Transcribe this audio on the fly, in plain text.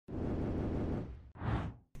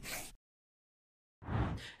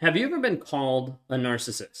Have you ever been called a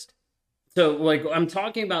narcissist? So, like, I'm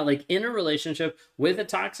talking about like in a relationship with a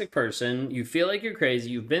toxic person, you feel like you're crazy,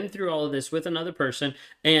 you've been through all of this with another person,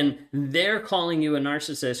 and they're calling you a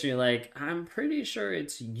narcissist, and you're like, I'm pretty sure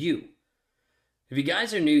it's you. If you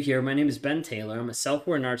guys are new here, my name is Ben Taylor. I'm a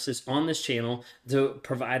self-aware narcissist on this channel to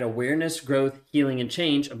provide awareness, growth, healing, and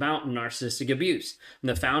change about narcissistic abuse. I'm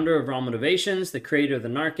the founder of Raw Motivations, the creator of the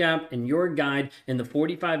Narc app, and your guide in the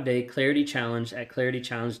 45-day Clarity Challenge at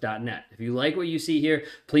claritychallenge.net. If you like what you see here,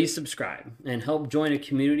 please subscribe and help join a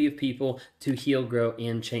community of people to heal, grow,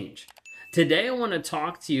 and change. Today, I want to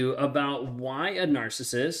talk to you about why a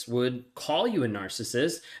narcissist would call you a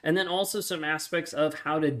narcissist, and then also some aspects of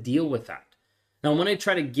how to deal with that. Now, I want to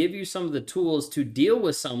try to give you some of the tools to deal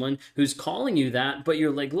with someone who's calling you that, but you're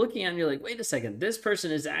like looking at it and you're like, wait a second, this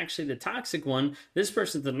person is actually the toxic one. This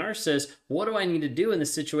person's the narcissist. What do I need to do in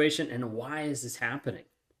this situation, and why is this happening?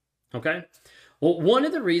 Okay? Well, one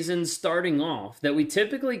of the reasons starting off that we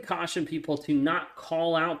typically caution people to not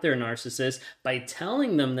call out their narcissist by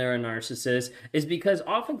telling them they're a narcissist is because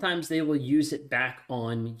oftentimes they will use it back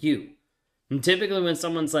on you. And typically when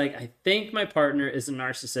someone's like, I think my partner is a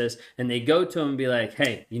narcissist, and they go to him and be like,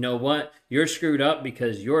 hey, you know what? You're screwed up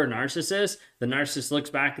because you're a narcissist. The narcissist looks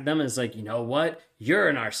back at them and is like, you know what? You're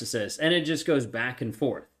a narcissist. And it just goes back and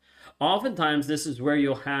forth. Oftentimes, this is where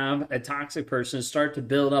you'll have a toxic person start to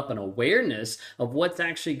build up an awareness of what's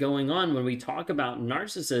actually going on when we talk about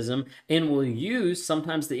narcissism, and will use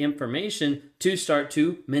sometimes the information to start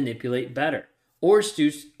to manipulate better or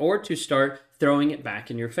to start throwing it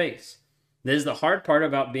back in your face. This is the hard part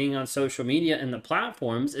about being on social media and the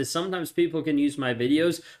platforms is sometimes people can use my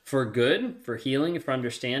videos for good, for healing, for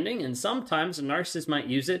understanding, and sometimes a narcissist might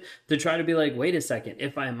use it to try to be like, wait a second,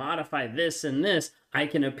 if I modify this and this, I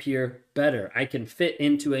can appear better. I can fit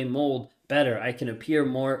into a mold better. I can appear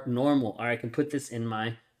more normal, or I can put this in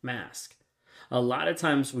my mask. A lot of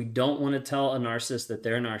times we don't want to tell a narcissist that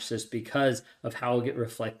they're a narcissist because of how it'll get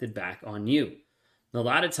reflected back on you. A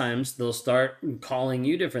lot of times they'll start calling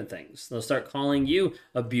you different things. They'll start calling you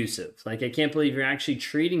abusive. Like, I can't believe you're actually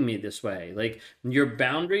treating me this way. Like, your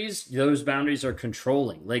boundaries, those boundaries are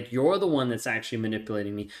controlling. Like, you're the one that's actually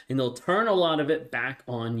manipulating me. And they'll turn a lot of it back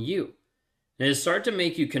on you. And it'll start to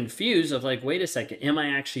make you confused of like, wait a second, am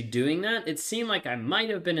I actually doing that? It seemed like I might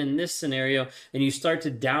have been in this scenario, and you start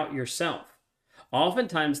to doubt yourself.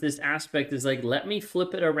 Oftentimes, this aspect is like, let me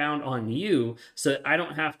flip it around on you so that I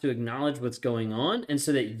don't have to acknowledge what's going on, and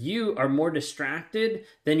so that you are more distracted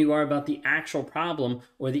than you are about the actual problem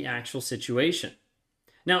or the actual situation.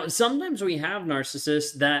 Now, sometimes we have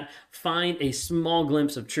narcissists that find a small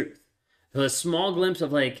glimpse of truth. A small glimpse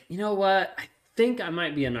of like, you know what, I think I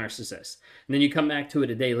might be a narcissist. And then you come back to it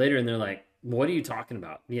a day later and they're like, what are you talking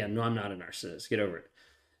about? Yeah, no, I'm not a narcissist. Get over it.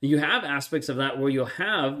 You have aspects of that where you'll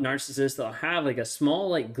have narcissists that'll have like a small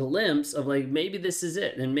like glimpse of like, maybe this is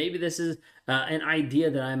it, and maybe this is an idea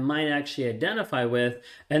that I might actually identify with.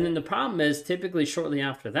 And then the problem is typically shortly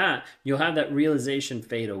after that, you'll have that realization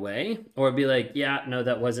fade away, or be like, yeah, no,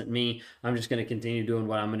 that wasn't me. I'm just going to continue doing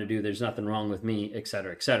what I'm going to do. There's nothing wrong with me, et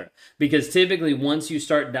cetera, et cetera. Because typically once you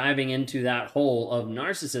start diving into that hole of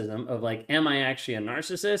narcissism of like, am I actually a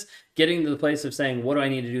narcissist? Getting to the place of saying, what do I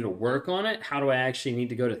need to do to work on it? How do I actually need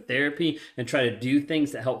to go to therapy and try to do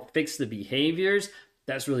things that help fix the behaviors?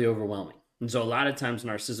 That's really overwhelming. And so a lot of times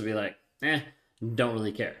narcissists will be like, don't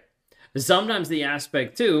really care. Sometimes the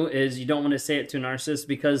aspect too is you don't want to say it to a narcissist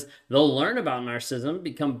because they'll learn about narcissism,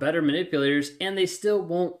 become better manipulators, and they still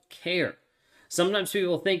won't care. Sometimes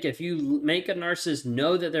people think if you make a narcissist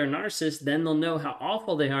know that they're a narcissist, then they'll know how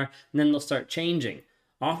awful they are, and then they'll start changing.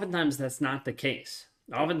 Oftentimes that's not the case.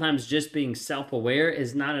 Oftentimes just being self-aware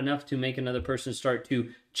is not enough to make another person start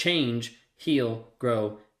to change, heal,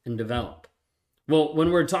 grow, and develop. Well,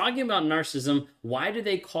 when we're talking about narcissism, why do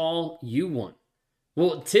they call you one?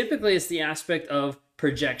 Well, typically it's the aspect of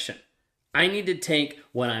projection. I need to take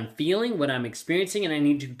what I'm feeling, what I'm experiencing, and I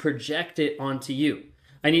need to project it onto you.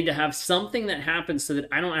 I need to have something that happens so that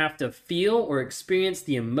I don't have to feel or experience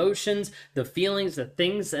the emotions, the feelings, the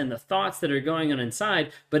things, and the thoughts that are going on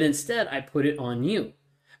inside, but instead I put it on you.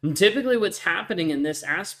 And typically what's happening in this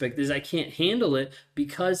aspect is I can't handle it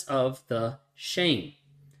because of the shame.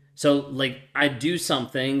 So like I do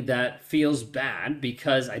something that feels bad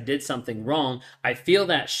because I did something wrong. I feel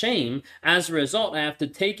that shame. As a result, I have to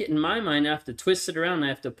take it in my mind. I have to twist it around. I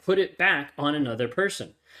have to put it back on another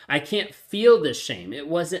person. I can't feel this shame. It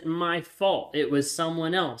wasn't my fault. It was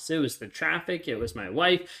someone else. It was the traffic. It was my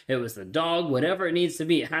wife. It was the dog, whatever it needs to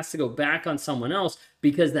be. It has to go back on someone else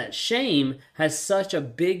because that shame has such a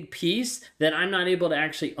big piece that I'm not able to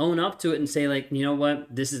actually own up to it and say like, you know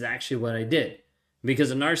what, this is actually what I did.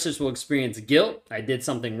 Because a narcissist will experience guilt. I did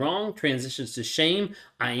something wrong, transitions to shame.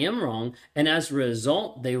 I am wrong. And as a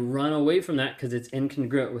result, they run away from that because it's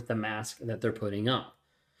incongruent with the mask that they're putting up.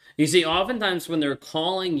 You see, oftentimes when they're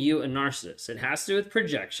calling you a narcissist, it has to do with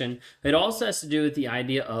projection. It also has to do with the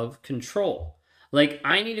idea of control. Like,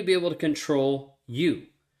 I need to be able to control you.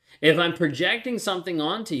 If I'm projecting something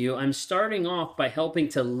onto you, I'm starting off by helping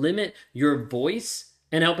to limit your voice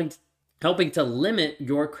and helping to limit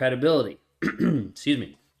your credibility. Excuse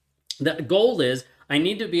me. The goal is I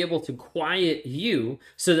need to be able to quiet you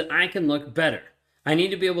so that I can look better. I need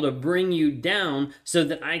to be able to bring you down so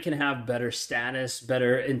that I can have better status,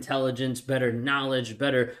 better intelligence, better knowledge,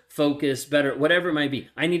 better focus, better whatever it might be.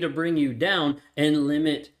 I need to bring you down and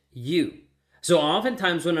limit you. So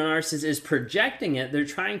oftentimes when a narcissist is projecting it, they're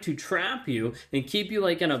trying to trap you and keep you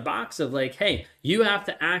like in a box of like, hey, you have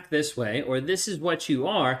to act this way, or this is what you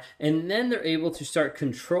are. And then they're able to start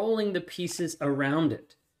controlling the pieces around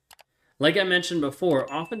it. Like I mentioned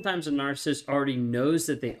before, oftentimes a narcissist already knows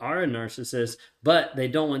that they are a narcissist, but they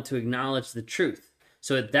don't want to acknowledge the truth.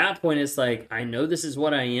 So at that point, it's like, I know this is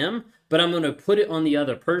what I am, but I'm going to put it on the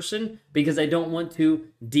other person because I don't want to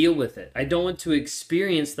deal with it. I don't want to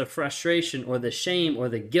experience the frustration or the shame or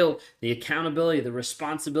the guilt, the accountability, the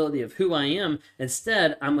responsibility of who I am.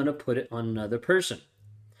 Instead, I'm going to put it on another person.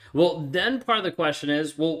 Well, then part of the question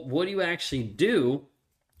is, well, what do you actually do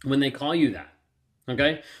when they call you that?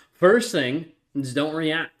 Okay? First thing is don't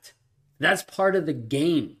react. That's part of the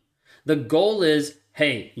game. The goal is,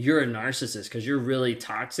 hey, you're a narcissist because you're really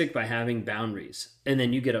toxic by having boundaries. And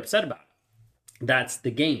then you get upset about it. That's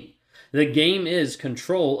the game. The game is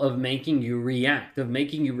control of making you react, of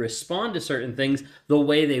making you respond to certain things the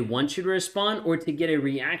way they want you to respond, or to get a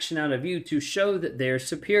reaction out of you to show that they're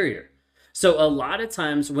superior. So a lot of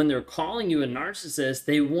times when they're calling you a narcissist,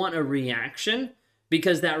 they want a reaction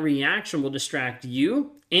because that reaction will distract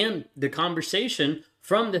you and the conversation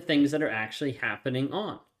from the things that are actually happening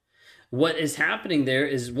on. What is happening there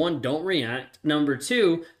is, one, don't react. Number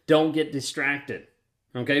two, don't get distracted.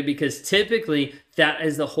 Okay? Because typically that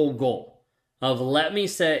is the whole goal of, let me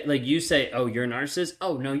say, like you say, oh, you're a narcissist.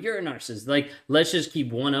 Oh, no, you're a narcissist. Like, let's just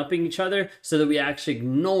keep one-upping each other so that we actually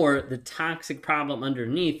ignore the toxic problem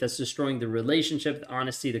underneath that's destroying the relationship, the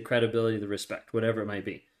honesty, the credibility, the respect, whatever it might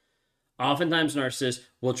be. Oftentimes narcissists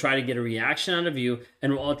will try to get a reaction out of you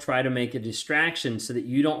and will try to make a distraction so that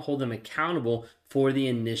you don't hold them accountable for the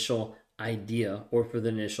initial idea or for the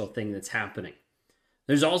initial thing that's happening.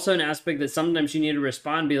 There's also an aspect that sometimes you need to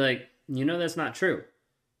respond and be like, you know, that's not true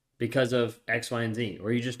because of X, Y, and Z,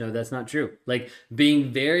 or you just know that's not true. Like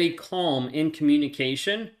being very calm in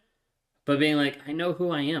communication, but being like, I know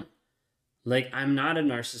who I am. Like, I'm not a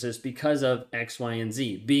narcissist because of X, Y, and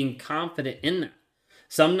Z. Being confident in that.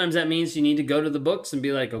 Sometimes that means you need to go to the books and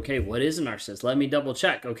be like, okay, what is a narcissist? Let me double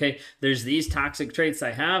check. Okay, there's these toxic traits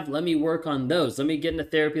I have. Let me work on those. Let me get into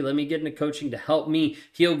therapy. Let me get into coaching to help me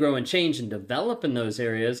heal, grow, and change and develop in those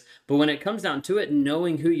areas. But when it comes down to it,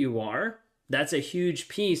 knowing who you are, that's a huge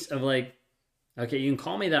piece of like, okay, you can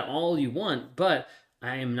call me that all you want, but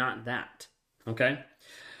I am not that. Okay?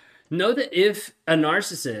 Know that if a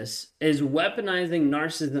narcissist is weaponizing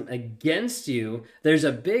narcissism against you, there's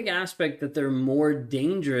a big aspect that they're more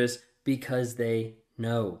dangerous because they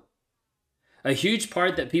know. A huge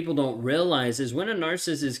part that people don't realize is when a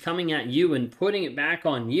narcissist is coming at you and putting it back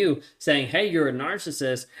on you, saying, hey, you're a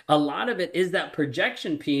narcissist, a lot of it is that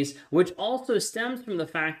projection piece, which also stems from the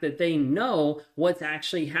fact that they know what's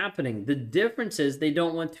actually happening. The difference is they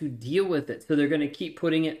don't want to deal with it, so they're going to keep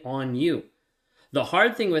putting it on you. The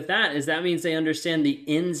hard thing with that is that means they understand the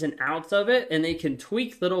ins and outs of it and they can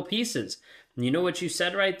tweak little pieces. And you know what you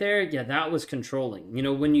said right there? Yeah, that was controlling. You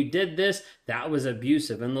know, when you did this, that was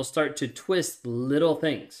abusive. And they'll start to twist little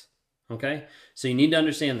things. Okay? So you need to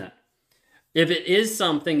understand that. If it is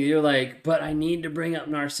something you're like, but I need to bring up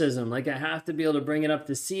narcissism, like I have to be able to bring it up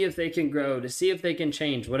to see if they can grow, to see if they can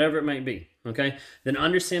change, whatever it might be. Okay? Then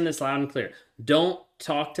understand this loud and clear. Don't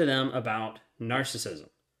talk to them about narcissism.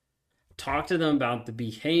 Talk to them about the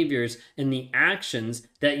behaviors and the actions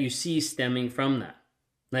that you see stemming from that.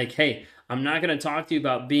 Like, hey, I'm not going to talk to you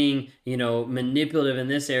about being, manipulative in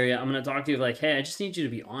this area. I'm going to talk to you like, hey, I just need you to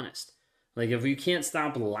be honest. Like, if you can't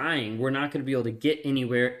stop lying, we're not going to be able to get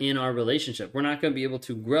anywhere in our relationship. We're not going to be able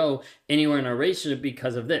to grow anywhere in our relationship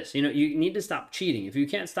because of this. You need to stop cheating. If you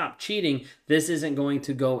can't stop cheating, this isn't going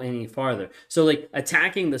to go any farther. So, like,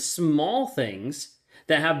 attacking the small things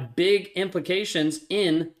that have big implications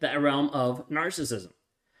in the realm of narcissism.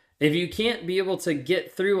 If you can't be able to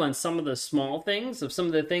get through on some of the small things, of some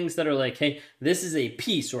of the things that are like, hey, this is a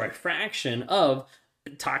piece or a fraction of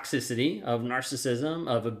toxicity, of narcissism,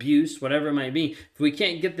 of abuse, whatever it might be, if we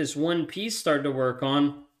can't get this one piece started to work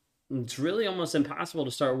on, it's really almost impossible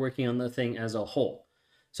to start working on the thing as a whole.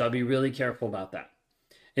 So I'll be really careful about that.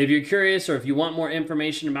 If you're curious or if you want more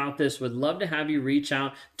information about this, would love to have you reach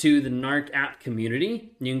out to the NARC app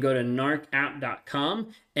community. You can go to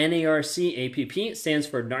narcapp.com, NARCAPP. It stands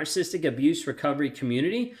for Narcissistic Abuse Recovery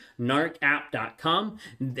Community, narcapp.com.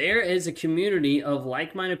 There is a community of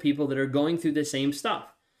like-minded people that are going through the same stuff.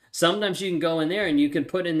 Sometimes you can go in there and you can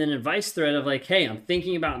put in an advice thread of like, hey, I'm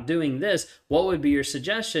thinking about doing this. What would be your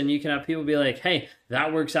suggestion? You can have people be like, hey,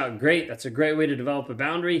 that works out great. That's a great way to develop a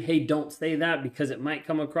boundary. Hey, don't say that because it might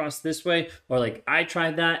come across this way. Or like, I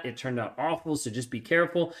tried that. It turned out awful. So just be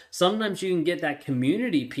careful. Sometimes you can get that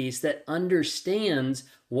community piece that understands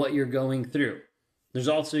what you're going through. There's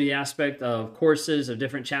also the aspect of courses, of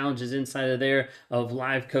different challenges inside of there, of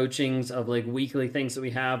live coachings, of like weekly things that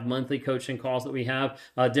we have, monthly coaching calls that we have,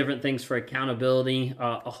 different things for accountability,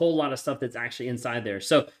 a whole lot of stuff that's actually inside there.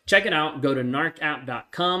 So check it out. Go to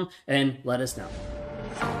narcapp.com and let us know.